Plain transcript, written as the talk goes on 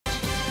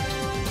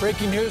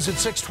Breaking news at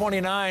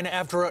 6:29.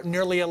 After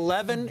nearly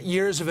 11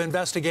 years of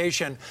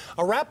investigation,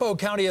 Arapahoe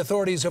County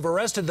authorities have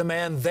arrested the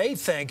man they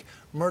think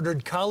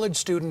murdered college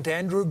student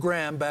Andrew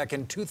Graham back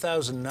in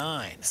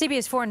 2009.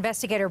 CBS 4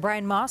 investigator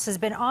Brian Moss has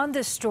been on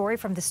this story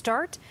from the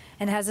start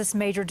and has this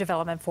major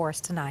development for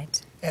us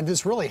tonight. And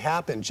this really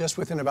happened just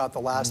within about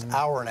the last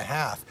hour and a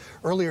half.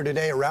 Earlier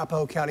today,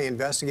 Arapahoe County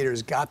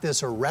investigators got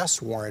this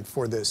arrest warrant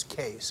for this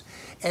case.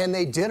 And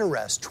they did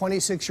arrest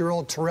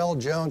 26-year-old Terrell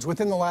Jones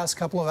within the last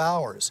couple of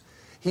hours.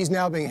 He's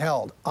now being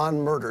held on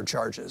murder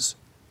charges.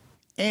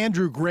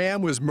 Andrew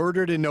Graham was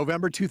murdered in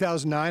November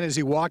 2009 as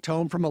he walked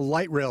home from a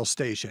light rail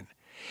station.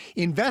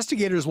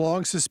 Investigators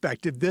long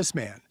suspected this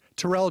man,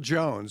 Terrell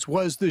Jones,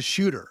 was the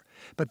shooter,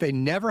 but they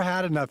never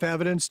had enough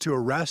evidence to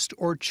arrest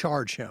or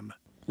charge him.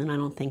 And I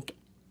don't think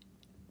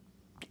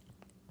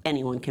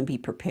anyone can be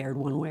prepared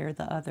one way or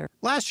the other.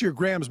 Last year,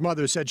 Graham's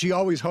mother said she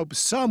always hoped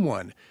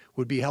someone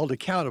would be held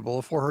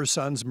accountable for her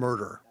son's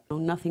murder.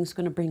 Nothing's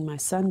going to bring my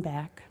son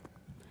back.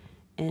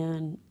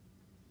 And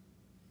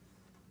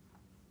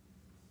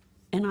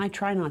I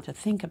try not to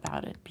think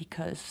about it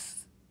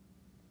because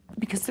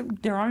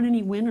there aren't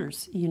any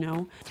winners, you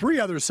know. 3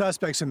 other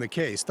suspects in the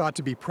case, thought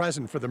to be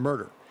present for the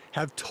murder,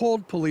 have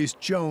told police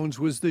Jones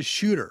was the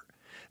shooter.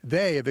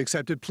 They have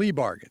accepted plea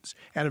bargains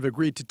and have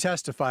agreed to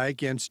testify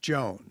against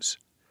Jones.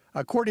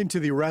 According to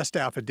the arrest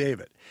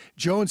affidavit,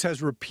 Jones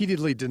has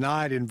repeatedly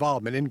denied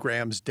involvement in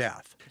Graham's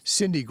death.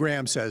 Cindy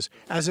Graham says,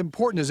 as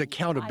important as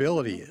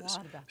accountability is,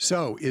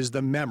 so is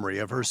the memory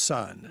of her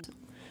son.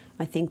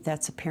 I think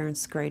that's a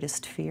parent's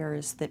greatest fear,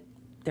 is that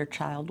their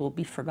child will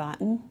be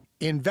forgotten.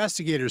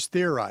 Investigators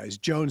theorize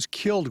Jones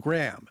killed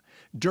Graham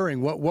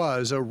during what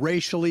was a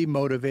racially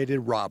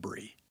motivated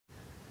robbery.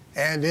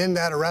 And in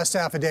that arrest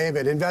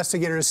affidavit,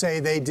 investigators say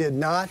they did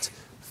not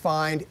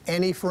find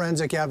any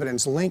forensic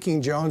evidence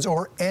linking Jones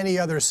or any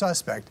other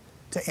suspect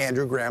to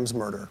Andrew Graham's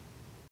murder.